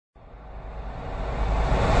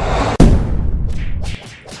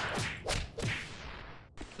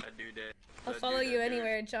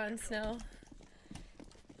anywhere, Jon Snow.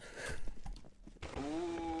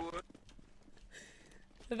 Ooh.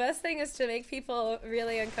 The best thing is to make people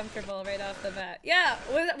really uncomfortable right off the bat. Yeah,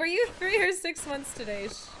 were you 3 or 6 months today?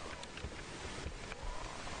 Is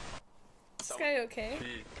this guy okay?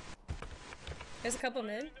 There's a couple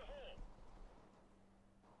mid.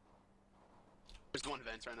 There's one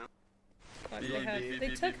vent right now. What do they have? They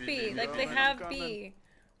took B. Like, they have B.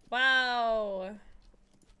 Wow.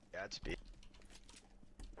 Yeah, it's B.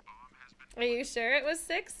 Are you sure it was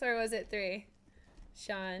 6 or was it 3?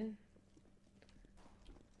 Sean.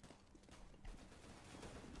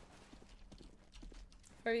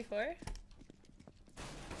 Four before?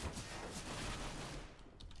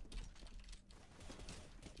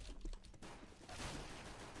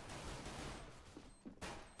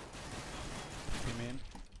 You mean?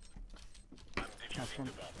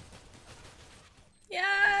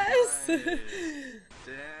 Yes! Nice.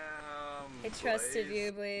 Damn. I trusted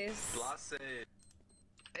you, Blaze. Blase.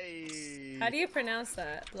 Hey. How do you pronounce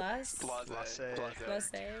that? Blas? Blase.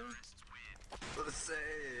 Blase. Blase.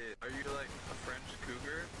 Are you like a French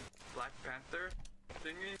cougar? Black Panther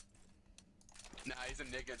thingy? Nah, he's a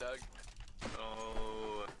nigga, Doug.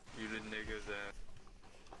 Oh, you the niggas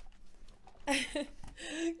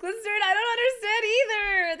Glistered, I don't understand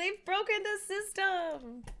either! They've broken the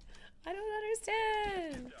system! I don't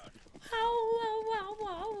understand!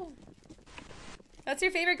 Wow. That's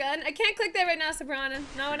your favorite gun? I can't click that right now, Sobrana.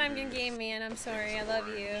 Not when I'm in game, man. I'm sorry. I love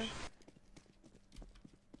you.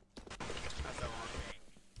 That's that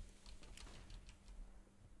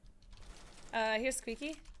one. Here's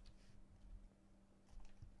Squeaky.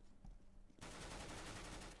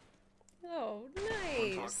 Oh,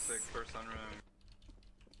 nice. One toxic first on room.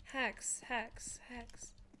 Hex.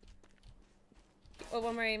 Oh,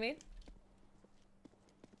 one more aiming.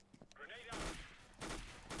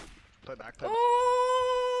 Play back, play back.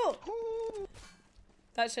 Oh! Ooh.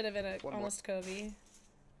 That should have been One almost Kobe.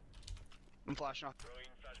 I'm flashing off.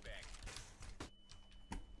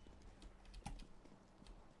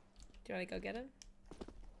 Do you want to go get him?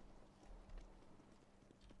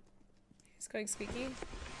 He's going Squeaky.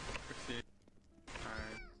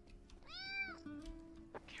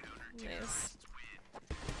 Nice.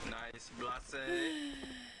 Nice, Blase.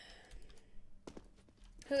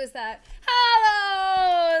 Who is that?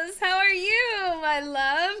 Hallows! How are you, my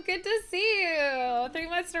love? Good to see you. 3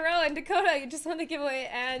 months in a row. And Dakota, you just won the giveaway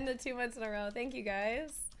and the 2 months in a row. Thank you,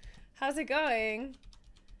 guys. How's it going?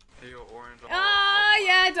 Hey, yo, orange. Ah,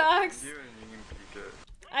 yeah, dogs. You and you can peek it.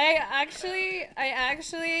 I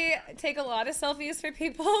actually take a lot of selfies for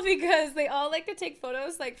people because they all like to take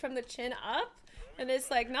photos like from the chin up, and it's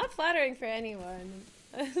like not flattering for anyone.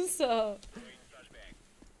 So.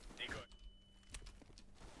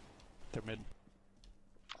 They're mid.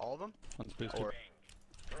 All of them? One's boosted. Or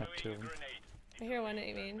Got 2 of them. I hear one,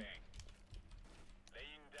 I mean.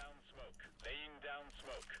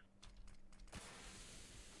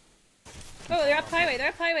 Oh, they're up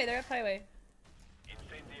highway.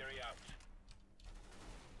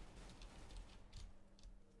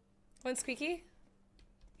 One Squeaky.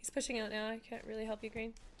 He's pushing out now. I can't really help you,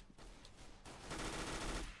 Green.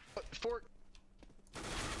 Fork.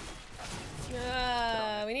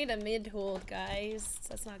 We need a mid hold, guys.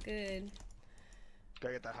 That's not good.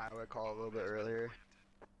 Gotta get that highway call a little bit earlier.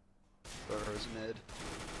 Whoever was mid.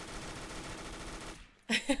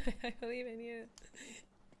 I believe in you.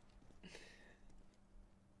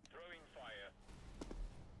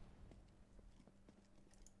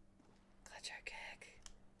 Clutch our kick.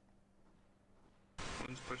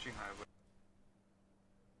 One's pushing highway.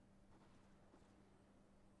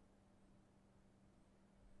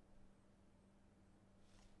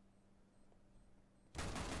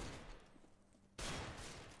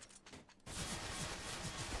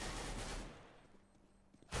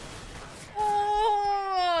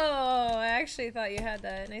 Oh, I actually thought you had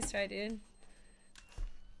that. Nice try, dude.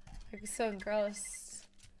 Like so gross.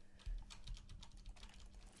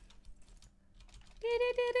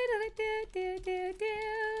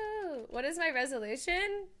 What is my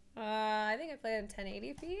resolution? I think I play on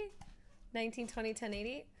 1080p. 1920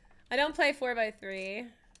 1080. I don't play 4x3.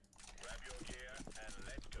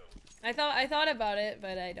 I thought about it,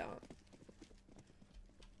 but I don't.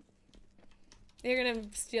 You're gonna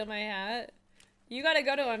steal my hat. You gotta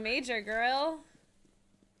go to a major, girl.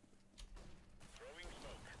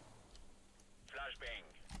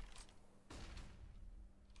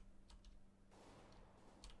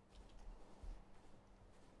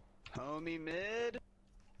 Homie mid.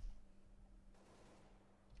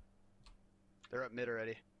 They're up mid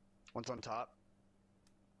already. One's on top.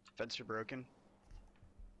 Fence are broken.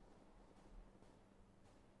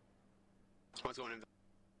 One's going in.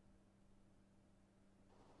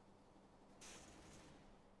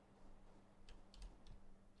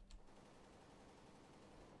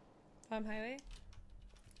 Bomb highway.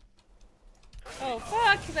 Oh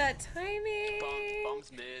fuck that timing!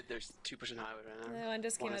 Bomb's mid. There's 2 pushing highway right now. No, one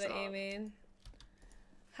just came One out is of A up. main.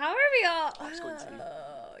 How are we all? Top's going to.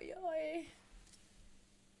 Oh, yoy.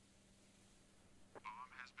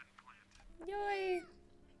 Yoy.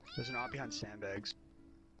 There's an op behind sandbags.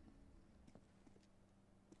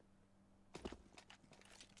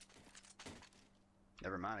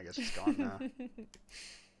 Never mind, I guess it's gone now.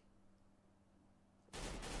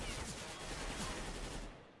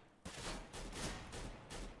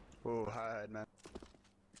 Oh, hide, man.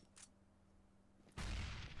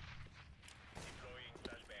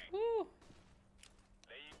 Woo.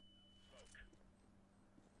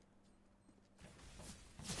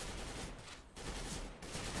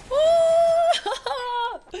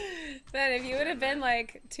 Man, if you would have been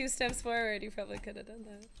like 2 steps forward, you probably could have done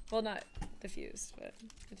that. Well, not diffused, but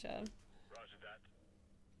good job.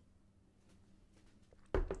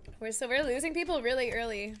 We're losing people really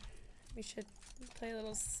early. We should play a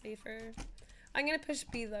little safer. I'm gonna push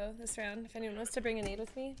B though this round. If anyone wants to bring a nade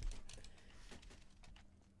with me.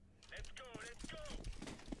 Let's go, let's go.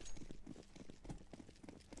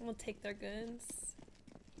 We'll take their guns.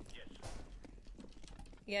 Yes.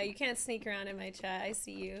 Yeah, you can't sneak around in my chat. I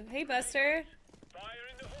see you. Hey, Buster. Fire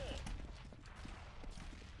in the hole.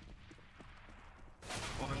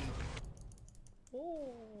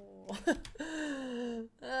 Oh.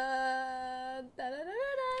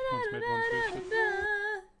 One's mid, one's boosted.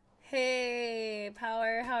 Hey,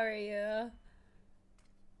 Power, how are you?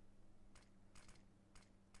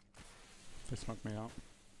 They smoked me out.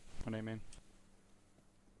 What do you mean?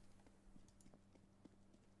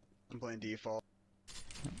 I'm playing default.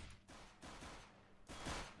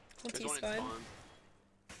 What's There's he one in spawn? spawn.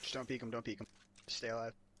 Just don't peek him, don't peek him. Stay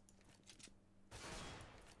alive.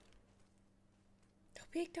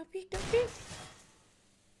 Don't peek, don't peek, don't peek.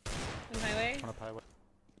 On highway. One up highway.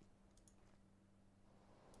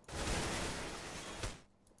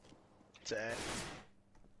 It's A.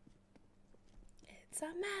 It's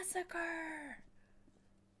a massacre.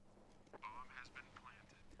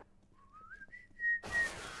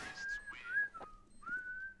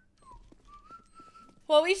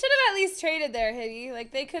 Well, we should have at least traded there, Higgy.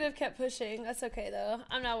 Like, they could have kept pushing. That's okay, though.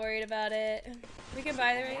 I'm not worried about it. We can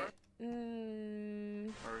buy the right. Or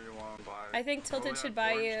you want to buy? I think Tilted Oh, should yeah,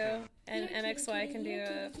 buy orange you, can. and MXY can do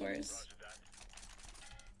a force. Roger that.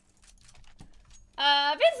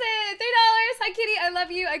 Vincent, $3. Hi, Kitty. I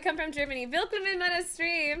love you. I come from Germany. Willkommen in meiner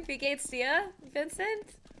Stream. Wie geht's dir,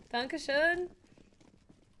 Vincent? Dankeschön.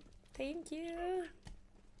 Thank you.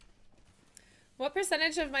 What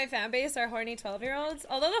percentage of my fan base are horny 12-year-olds?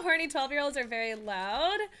 Although the horny 12-year-olds are very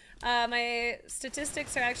loud, my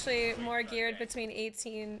statistics are actually more geared between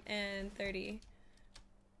 18 and 30.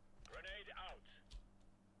 Grenade out.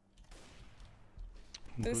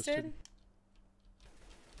 Boosted?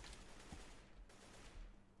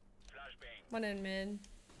 Flashbang. One in mid.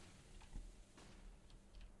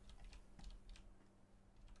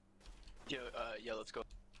 Yeah, let's go.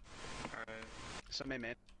 Alright. Somebody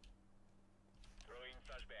made. Throwing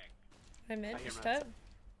flashbang. One in mid. I hear Pushed him up.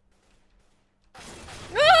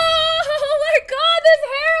 Oh my god, this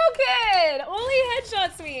Harrow kid! Only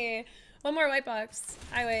headshots me! One more white box.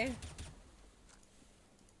 Highway.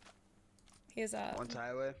 He's up. One's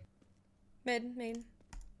highway. Mid, main.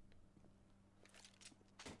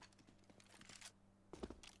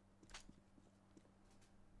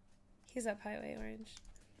 He's up highway, orange.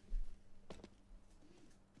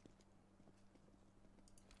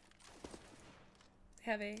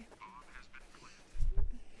 Heavy.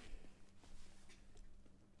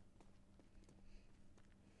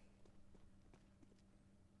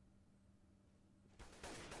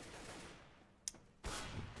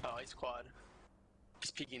 Oh, he's quad. He's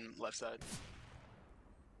peeking left side.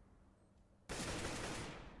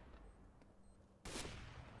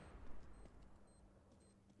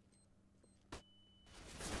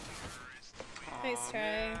 Nice Aw, try.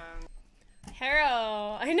 man.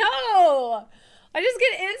 Harrow! I know! I just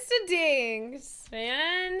get instant dings,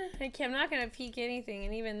 man. I'm not gonna peek anything,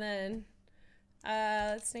 and even then.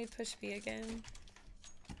 Let's need push B again.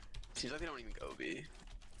 Seems like they don't even go B.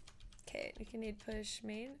 Okay, we can need push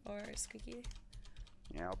main or squeaky.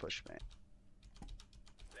 Yeah, I'll push man.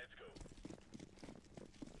 Let's go.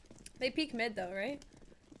 They peek mid though, right?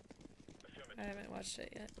 Affirmative. I haven't watched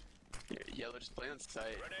it yet. Yellow, just play on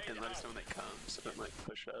site and let us know when they come, so don't like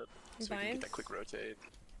push up. So we can Vines? get that quick rotate.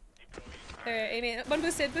 They're aiming. One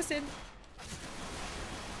boosted, boosted.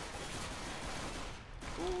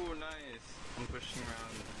 Ooh, nice. I'm pushing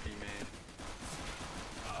around B main.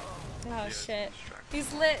 Oh Yeah, shit. distracted.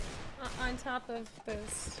 He's lit on top of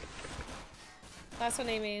boost. Last one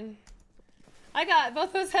aiming. I got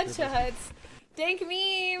both those headshots. Dank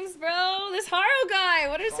memes, bro. This Haro guy.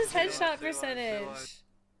 What is his Stay alive, headshot stay alive, stay percentage? alive.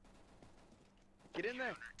 Get in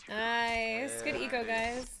there. Nice. Good Yeah. eco,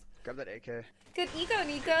 guys. Grab that AK. Good eco,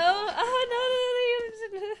 Nico. Oh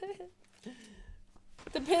no.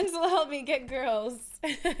 The pins will help me get girls.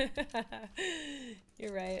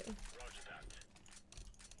 You're right.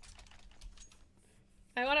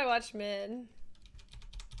 I want to watch mid.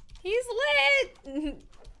 He's lit!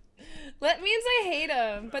 Lit means I hate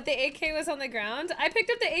him, but the AK was on the ground. I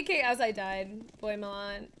picked up the AK as I died, Boy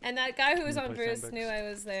Milan. And that guy who was on Play Bruce sandbags. knew I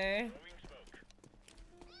was there.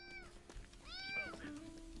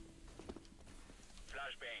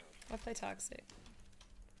 Flashbang. I'll play Toxic.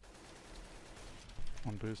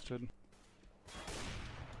 Unboosted.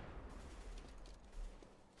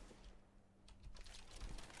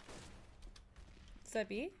 Is that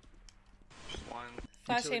B? Just one.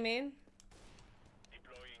 Flash Usually- A main?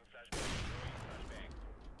 Deploying flashbang. Throwing flashbang.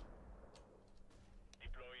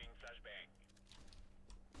 Deploying flashbang.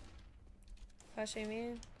 Flash A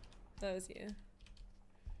main? That was you.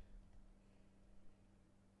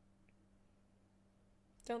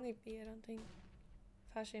 Don't leave B, I don't think.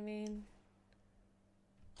 Flash A main.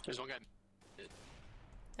 There's one guy.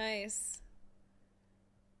 Nice.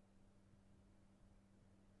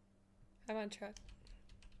 I'm on truck.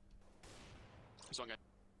 There's one guy.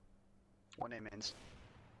 One A mains.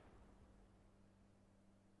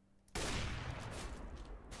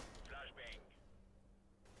 Flashbang.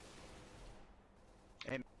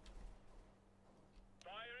 Aim.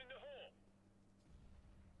 Fire in the hole.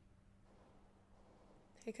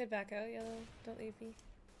 He could back out, yellow. Don't leave me.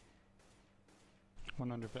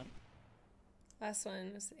 One under vent. Last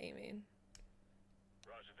one was A main.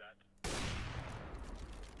 Roger that.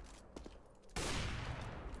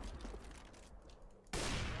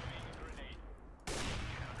 Throwing grenade.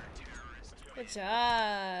 Good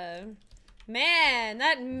job. Man,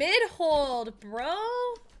 that mid hold, bro.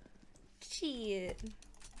 Shit.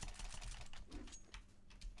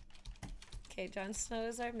 Okay, Jon Snow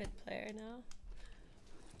is our mid player now.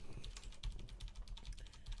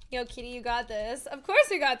 Yo, Kitty, you got this. Of course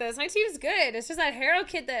we got this. My team's good. It's just that Harrow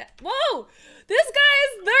kid that... Whoa! This guy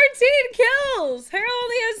has 13 kills! Harrow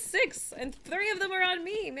only has 6, and 3 of them are on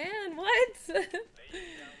me, man. What?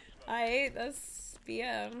 I hate this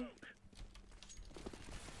BM.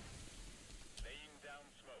 Laying down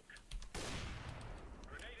smoke.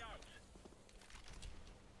 Grenade out.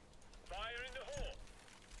 Fire in the hole.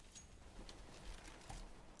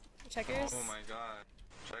 Checkers? Oh my god.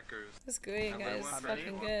 Checkers. This Guyan guy is Everyone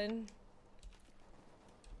fucking ready? good.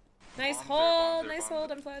 Nice Bombs there, hold, bombs there, nice bombs hold,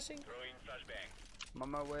 there. I'm flashing. Throwing flashbang. I'm on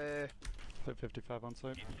my way. Play 55 on site.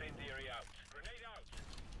 Incendiary out. Grenade out.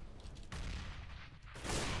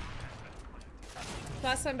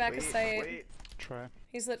 Last one back of sight. Wait. Try.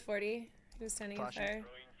 He's lit 40. He was standing in Flashing. fire.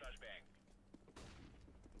 Throwing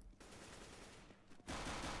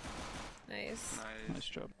flashbang. Nice. Nice. Nice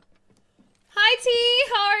job. Hi T,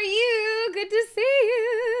 how are you? Good to see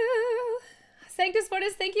you. Sanctus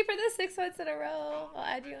Fortis, thank you for the 6 months in a row. I'll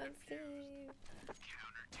add you on Steam.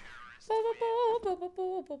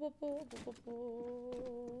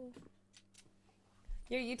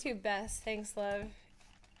 Your YouTube best. Thanks, love.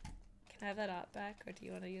 Can I have that op back, or do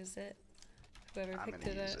you want to use it? Whoever I'm picked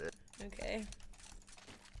gonna it use up. it. Okay.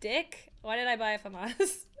 Dick? Why did I buy it from us?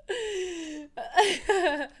 Let's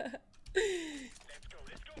go.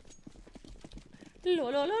 Let's go. Lo, lo,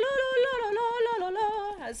 lo, lo, lo, lo, lo, lo,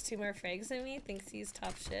 lo. Has 2 more frags than me. Thinks he's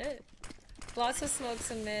top shit. Lots of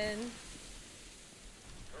smokes in mid.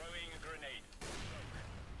 Throwing a grenade.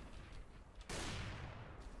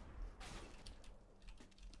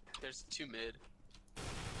 There's 2 mid.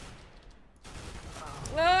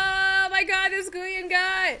 Oh my god, this Guyan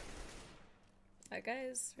guy! That guy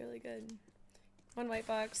is really good. 1 white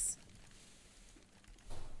box.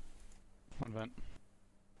 One vent.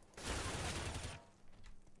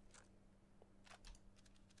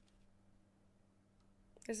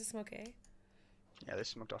 There's a smoke A. Yeah, they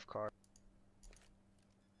smoked off car.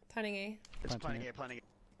 Punning A. It's Planting planting it. it, planting it.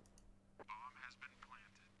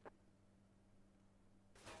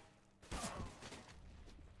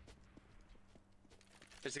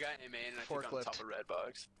 There's a guy in main and I think on Forklift. top of red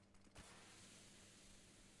box.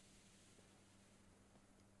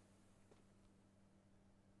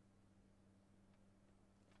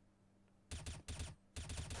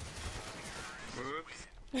 Whoops.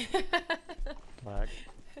 Flag.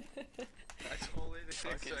 I totally did.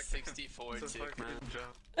 fucking 64 It's a tick, fucking man.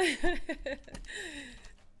 jump.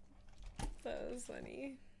 That was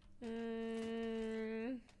funny.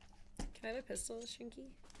 Can I have a pistol, Shrinky?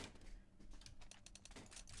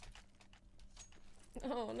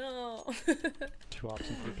 Oh no. 2 ops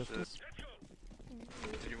and 3 pistols.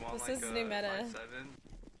 Do you want This like is a new meta. 5.7?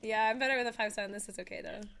 Yeah, I'm better with a 5.7. This is okay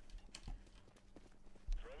though.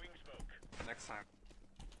 Throwing smoke. Next time.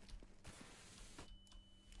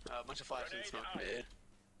 A bunch of flash and smoke mid.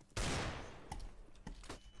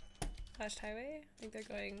 Flashed highway? I think they're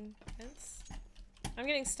going fence. I'm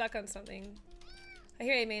getting stuck on something. I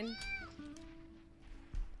hear A-main.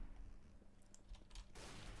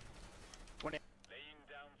 Laying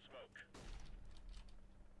down smoke.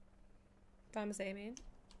 Bomb's A-main.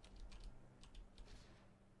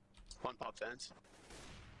 One pop fence.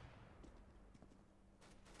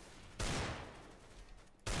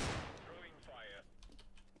 Throwing fire.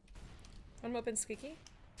 One open squeaky.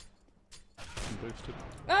 And boosted.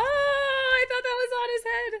 Oh, I thought that was on his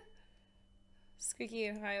head. Squeaky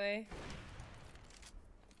highway.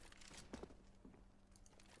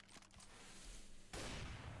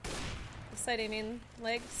 Left side A-main.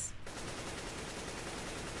 Legs.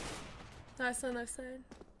 Last one left side.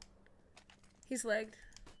 He's legged.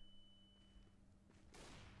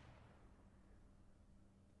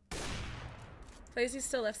 Why is he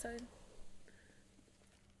still left side?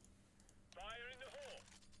 Fire in the hole.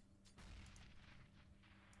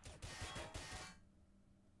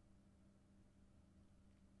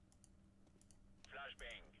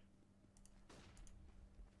 Flashbang.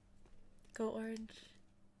 Go orange.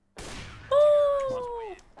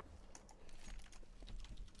 Oh!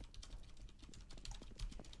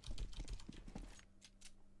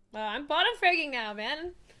 Wow, I'm bottom fragging now,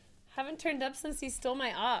 man. Haven't turned up since he stole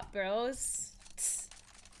my op, bros.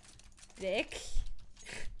 Dick.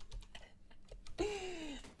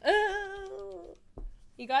 Oh.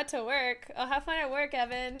 You got to work. Oh, have fun at work,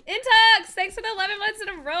 Evan. Intox! Thanks for the 11 months in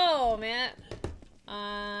a row, man.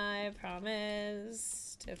 I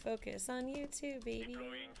promise to focus on you too, baby.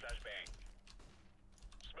 Deploying flashbang.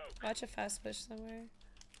 Smoke. Watch a fast push somewhere.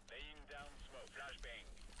 Laying down smoke. Flashbang.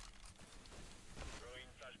 Throwing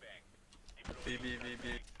flashbang. B, Deploying B, B,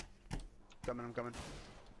 B. Coming, I'm coming.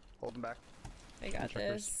 Hold him back. I got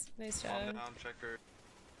Checkers. this. Nice Calm job. down, checker.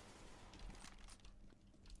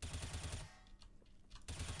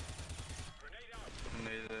 Grenade out.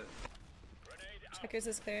 Made it. Grenade out. Checkers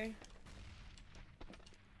is clear.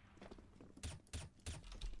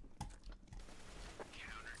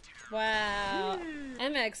 Wow.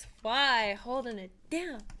 MXY holding it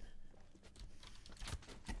down.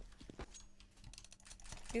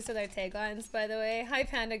 These are their taglines, by the way. Hi,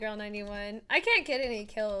 Panda Girl 91. I can't get any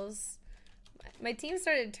kills. My team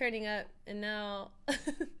started turning up, and now they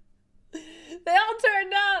all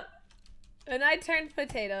turned up, and I turned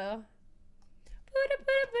potato.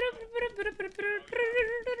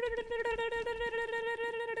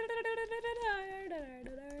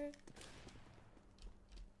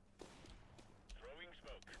 Throwing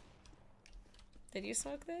smoke. Did you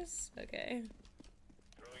smoke this? Okay.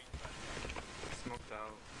 Throwing flashbang. Smoked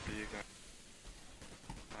out. B again.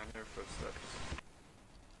 I hear footsteps.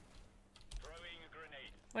 Throwing a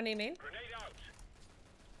grenade. What do you mean? Grenade out.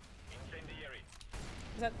 Incendiary.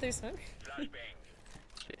 Is that through smoke? Flashbang.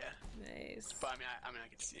 Yeah. Nice. But I mean, I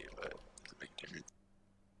can see it, but it's a big difference.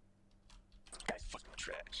 Guy's fucking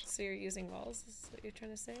trash. So you're using walls, is what you're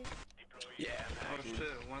trying to say? Deploying. Yeah, Oh man.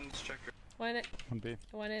 shit, one's checker. One 1B.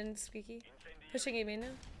 in squeaky. Incendiary. Pushing A main now.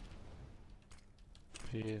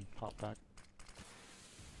 He hop back.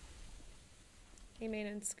 A main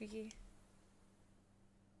and squeaky.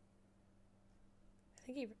 I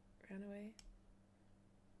think he ran away.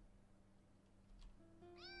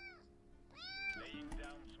 Laying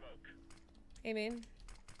down smoke. A main.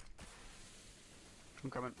 I'm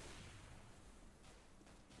coming.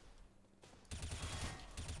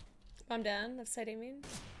 Bomb down. Left side A main.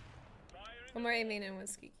 Fire in One more A main and one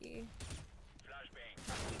squeaky. flashbang.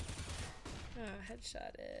 Oh,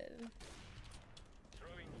 headshotted.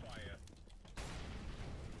 Throwing fire.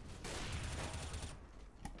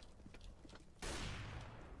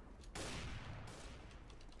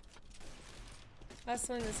 Last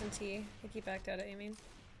one was in T. I think he backed out at A main.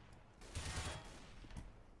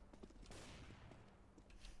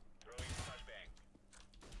 Throwing flashbang.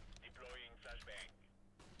 Deploying flashbang.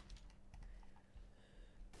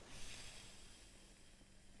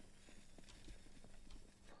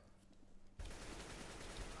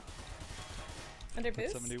 Under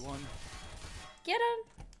boost. 71. Get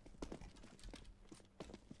him!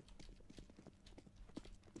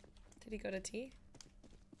 Did he go to T?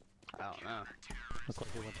 I don't know. Looks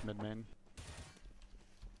like he went to mid main.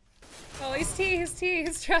 Oh, he's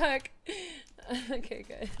truck. Okay,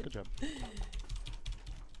 good. Good job.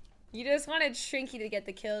 You just wanted Shrinky to get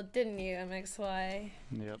the kill, didn't you, MXY?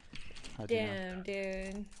 Yep. I do now. Damn,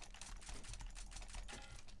 dude.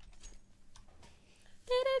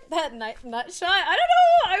 That nut shot? I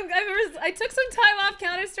don't know! I took some time off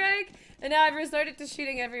Counter-Strike, and now I've resorted to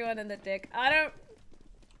shooting everyone in the dick. I don't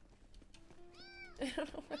know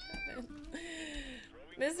what happened.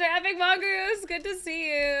 Mr. Epic Mongoose, good to see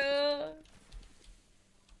you.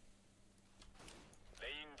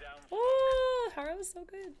 Laying down. Oh, Haro was so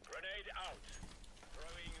good. Grenade out.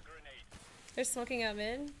 Throwing a grenade. They're smoking out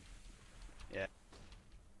mid. Yeah.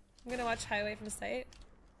 I'm gonna watch highway from sight.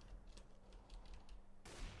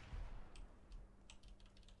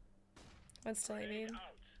 One's still aiming.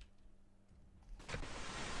 Out.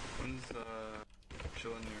 One's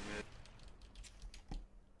chilling near mid.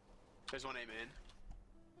 There's one A main.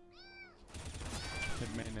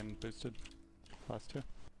 Mid main and boosted. Last two.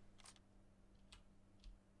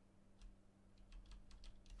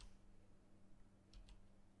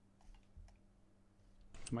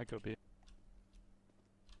 Might go B.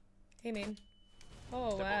 Aiming.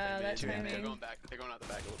 Oh They're wow, both A that main. They're timing. going back. They're going out the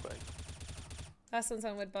back. It looks like. Last one's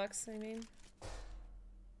on wood box, I mean.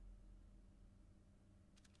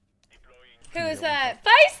 Deploying. Who is that?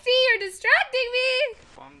 Feisty, you're distracting me!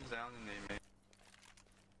 Bombs down and they make.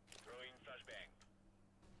 Throwing flashbang.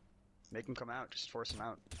 Make him come out. Just force him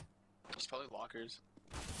out. It's probably lockers.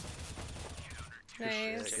 Good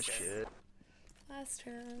Nice. shit. Good shit. Last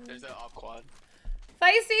round. There's an op quad.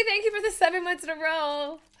 Feisty, thank you for the 7 months in a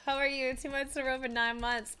row. How are you? 2 months in a row for 9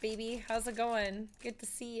 months, baby. How's it going? Good to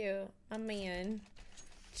see you, my man.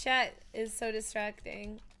 Chat is so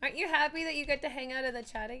distracting. Aren't you happy that you get to hang out in the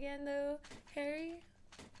chat again, though, Harry?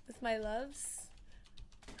 With my loves.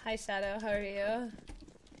 Hi, Shadow. How are you?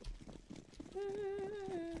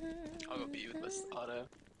 I'll go B with this auto.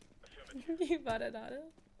 You bought an auto?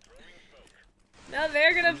 Throwing smoke. Now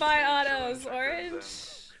they're gonna I'm buy just gonna autos. chill and check Orange.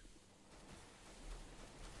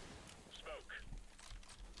 Smoke.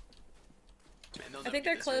 Man, they'll I never think get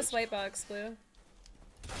they're this close. rich. White box, blue.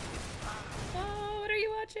 Oh, what are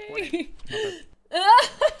you watching?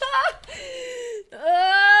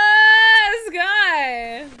 This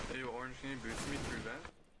guy. Hey, Orange, can you boost me through that?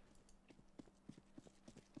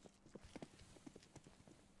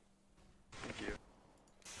 Thank you.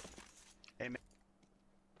 Amen.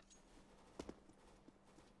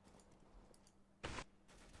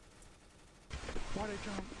 Why'd I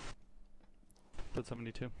jump? Put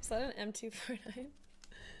 72. Is that an M249?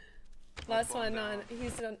 Last one on.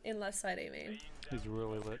 He's in left side A main. He's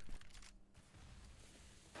really lit.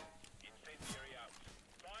 Incendiary out.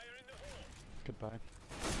 Fire in the hole. Goodbye.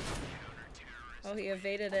 Oh, he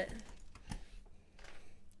evaded it.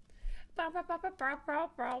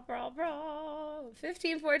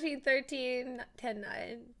 15, 14, 13, 10,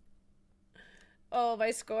 9. Oh,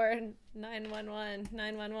 my score 911,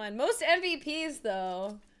 911. Most MVPs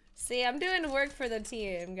though. See, I'm doing work for the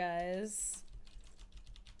team, guys.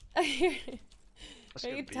 Are you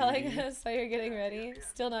telling us how you're getting ready?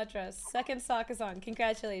 Still not dressed. Second sock is on.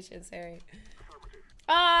 Congratulations, Harry.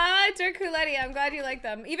 Ah, Dirk Culetti, I'm glad you like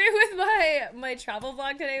them. Even with my travel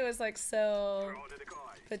vlog today was like so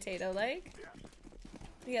potato-like.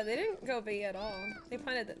 Yeah, they didn't go B at all. They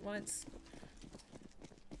punted it once.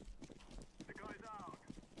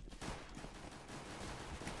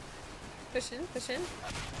 Push in, push in.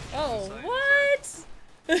 Oh, Inside, what?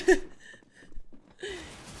 Nice.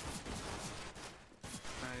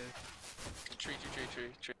 Tree.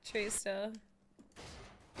 Tree still.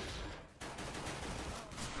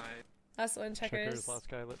 Nice. Last one, checkers. Checkers, last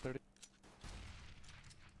guy lit 30.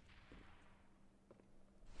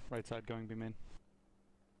 Right side going B main.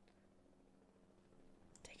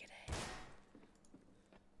 Take it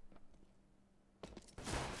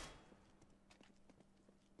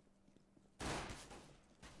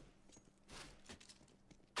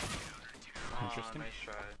Interesting. Nice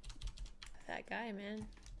try. That guy, man.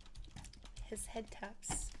 His head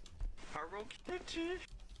taps. Haro Kitty.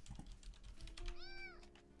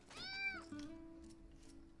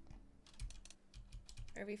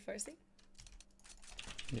 Are we forcing?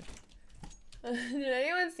 Yeah. Did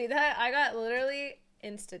anyone see that? I got literally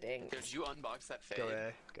insta-dinged. Did you unbox that fade? Go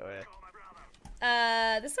A. Go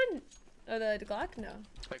A. This one, oh, the Glock? No.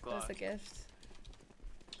 Like That was a Glock. gift.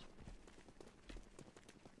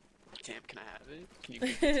 Damn, can I have it? Can you give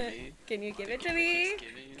it to me? Can you give it to Give me?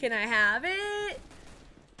 Thanksgiving? Can I have it?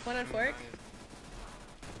 One on fork? Nice.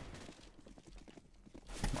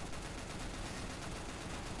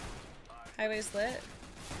 Highway's lit.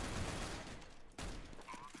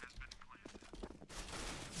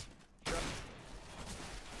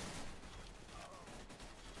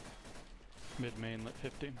 Mid main lit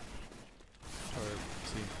 50. Or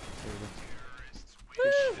C. There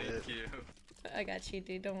Woo! Thank you. I got you,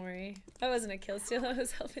 dude. Don't worry. I wasn't a kill steal. I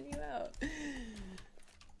was helping you out. We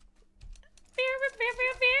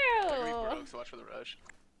broke, so watch for the rush.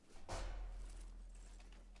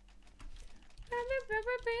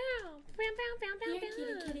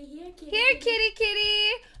 Here, kitty,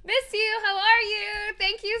 kitty. Miss you. How are you?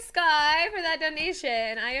 Thank you, Sky, for that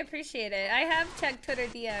donation. I appreciate it. I have checked Twitter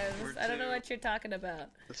DMs. I don't know what you're talking about.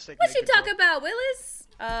 What you talk about, Willis?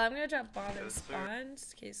 I'm gonna drop bomb and Yes, sir. spawn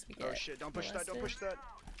just in case we get. Oh shit, don't push that, don't molested. push that.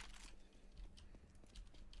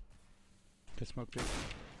 They smoked it.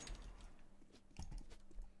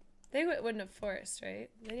 They wouldn't have forced, right?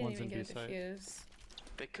 They didn't One's even in get a B site. defuse.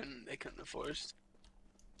 They couldn't have forced.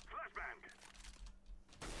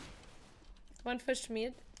 Flashbang. One pushed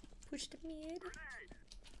mid. Pushed mid.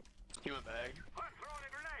 He went back. I'm throwing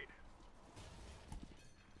a grenade.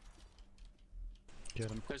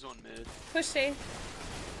 Get him. There's one mid. Pushed A.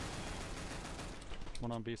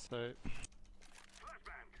 One on B site.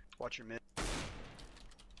 Flashbang. Watch your mid.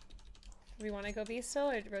 We want to go B still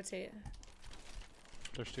or rotate?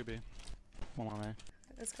 There's 2B. One on A.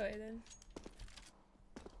 Let's go A then.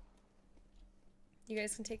 You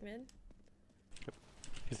guys can take mid.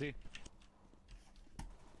 Is he? I'm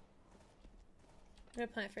gonna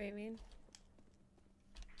plant for A main.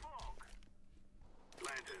 Smoke.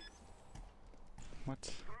 Planted.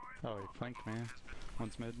 What? Oh, he flanked me.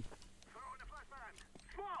 One's mid. Throwing a flashbang.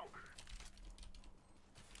 Smoke.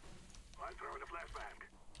 I'm throwing a flashbang.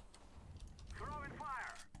 Throwing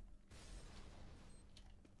fire.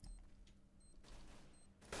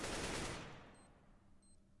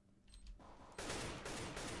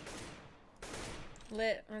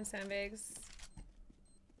 Lit on sandbags.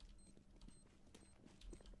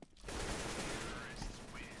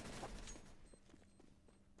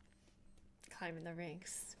 Climbing the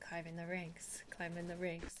ranks, climbing the ranks, climbing the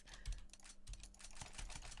ranks.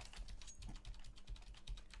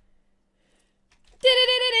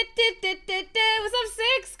 What's up,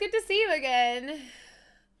 Six? Good to see you again.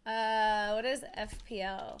 What is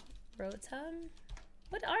FPL? Rotom?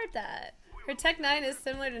 What are that? Her Tech 9 is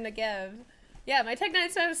similar to Negev. Yeah, my Tech 9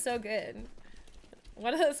 spam is so good.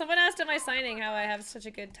 Someone asked at my signing how I have such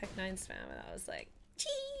a good Tech 9 spam, and I was like, chee!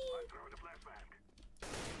 I'm throwing a flashbang.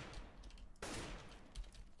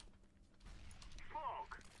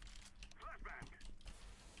 Smoke. Flashbang.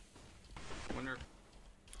 Wonder.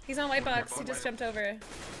 He's on white box. He just jumped over.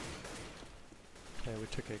 Yeah, we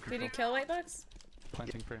took A control. Did you kill white box?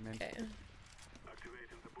 Planting for A main. Okay.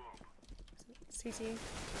 Activating the bomb. CT.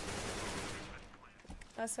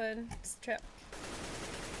 Last one. It's trip.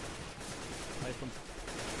 Knife him.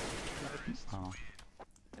 Oh.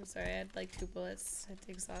 I'm sorry, I had like 2 bullets. I had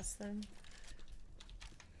to exhaust them.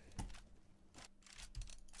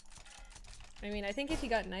 I mean, I think if he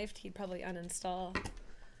got knifed, he'd probably uninstall.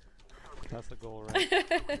 That's the goal, right?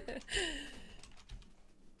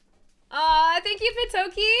 Thank you,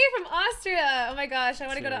 Pitoki from Austria. Oh my gosh, I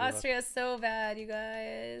want to go to Cheers. Austria so bad, you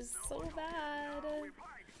guys. So bad.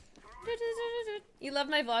 You love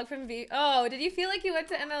my vlog from V. Oh, did you feel like you went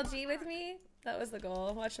to MLG with me? That was the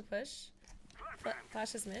goal. Watch the push.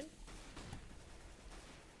 Flash is mid.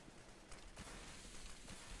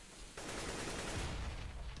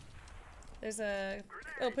 There's a...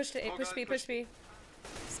 Oh, push to A. Oh, Push God, B. push- Push B.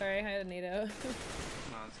 Sorry, I had a NATO. No,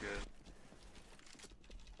 it's good.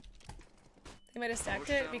 They might have stacked Push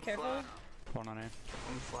it. down Be careful. flash. One on A. One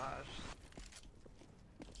flash.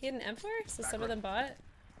 He had an M4, so some of them bought.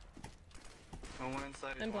 Oh, one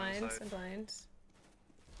inside. I'm one blind. inside. I'm blind.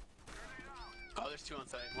 Oh, there's 2 on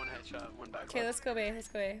site. 1 headshot, 1 back. Okay, let's go B. Let's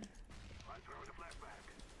go A. I'm throwing a flashbang.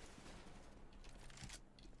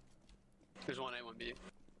 There's 1 A, 1 B.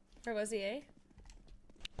 Or was he A?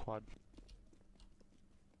 Quad.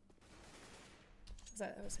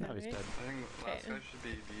 That was him, No, he's right? dead. I think last Okay. guy should be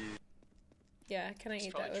B. Yeah, can I It's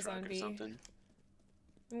eat probably that was truck on or B? something.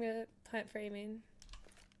 I'm gonna plant for A main.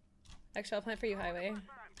 Actually, I'll plant for you highway. I'm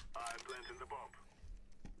planting the bomb.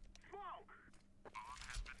 Smoke. Bomb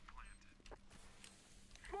has been planted.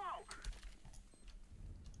 Smoke.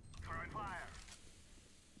 Throwing fire.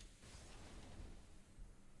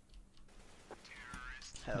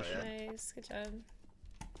 Hell yeah. Nice, good job.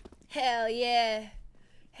 Hell yeah.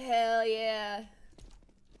 Hell yeah.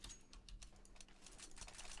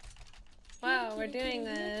 Wow, we're doing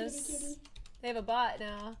this. They have a bot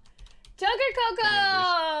now. Junker Coco!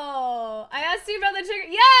 I asked you about the trigger.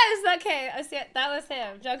 Yes! Okay, I see it. That was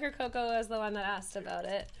him. Junker Coco was the one that asked about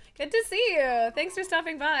it. Good to see you. Thanks for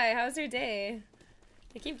stopping by. How's your day?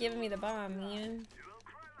 They keep giving me the bomb, man. You will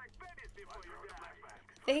cry like babies before you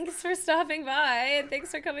die. Thanks for stopping by and thanks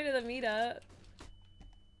for coming to the meetup.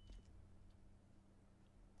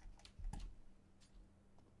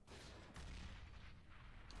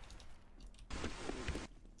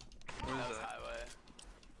 Where's That's that? highway.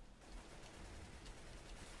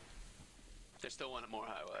 There's still one more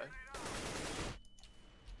highway.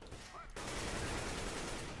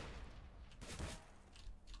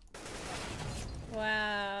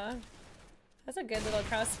 Wow. That's a good little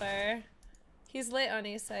crossfire. He's lit on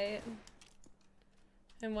A site.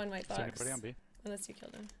 And one white Is box. anybody on B? Unless you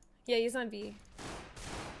killed him. Yeah, he's on B.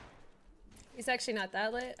 He's actually not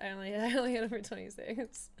that lit. I only hit him for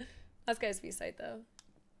 26. Last guy's B site though.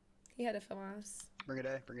 He had a FAMAS. Bring it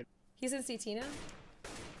A, bring it. He's in CT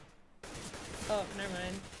now? Oh, never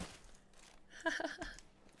mind.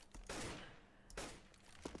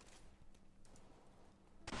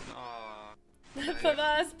 Aw.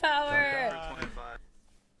 FAMAS power! Number 25.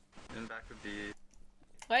 And back to B.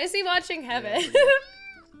 Why is he watching Heaven?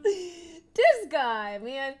 This guy,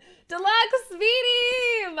 man. Deluxe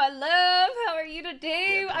Speedy, my love. How are you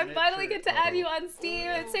today? Yeah, I planet finally for- get to add you on Steam.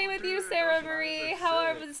 And same with you, Sarah Marie. How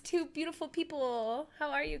are these two beautiful people?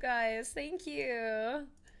 How are you guys? Thank you.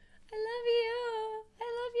 I love you. I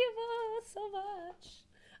love you both so much.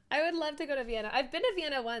 I would love to go to Vienna. I've been to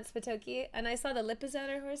Vienna once, Patoki, and I saw the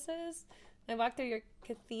Lipizzaner horses. I walked through your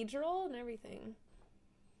cathedral and everything.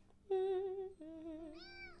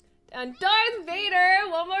 And Darth Vader,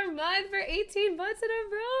 one more month for 18 months in a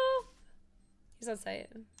row. He's on site.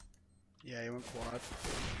 Yeah, he went quad.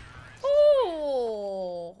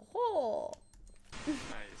 Ooh. Oh.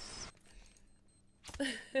 Nice.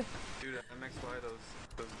 Dude, at MXY,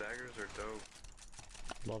 those daggers are dope.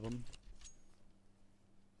 Love them.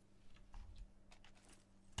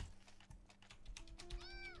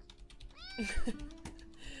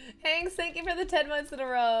 Hanks, thank you for the 10 months in a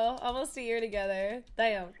row. Almost a year together.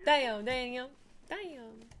 Damn. Damn. Damn.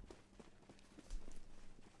 Damn.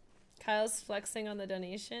 Kyle's flexing on the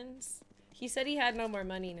donations. He said he had no more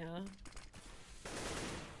money now.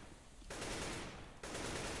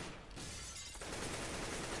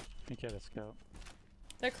 I think he had a scout.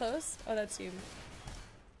 They're close? Oh, that's you.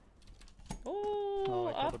 Oh, I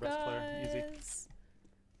killed off the best player. Easy. guys.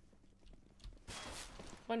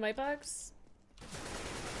 One white box.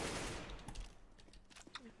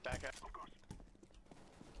 Back up.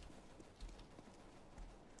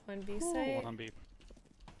 One B One site. on B.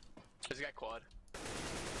 There's a guy quad.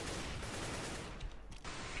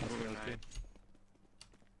 That's Ooh, good, nice. too.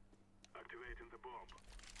 Activating the bomb.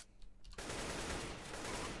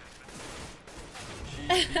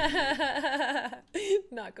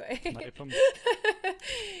 Not quite. Knife him.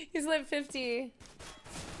 He's lit 50.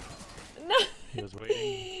 No. He was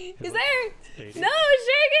waiting. He's lit there. 80. No,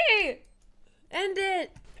 Shaky. End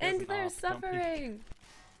it. End Doesn't their off, don't peek. suffering.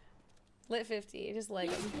 Lit 50. Just like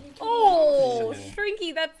him. Oh, Yeah.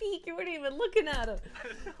 Shrinky, that peak. You weren't even looking at him.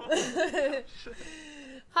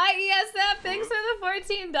 Hi, ESF. Thanks for the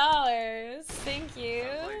 $14. Thank you. I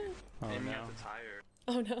was like Oh aiming no. at the tire.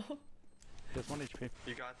 Oh no. There's 1 HP.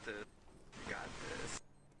 You got this. You got this.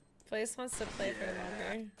 Place wants to play for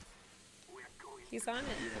longer. He's on it.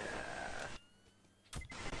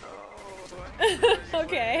 Oh,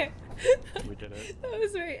 Okay. We did it. That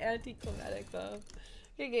was very anticlimactic though.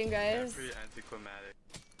 Good game, yeah, guys. pretty anticlimactic.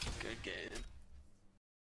 Good game.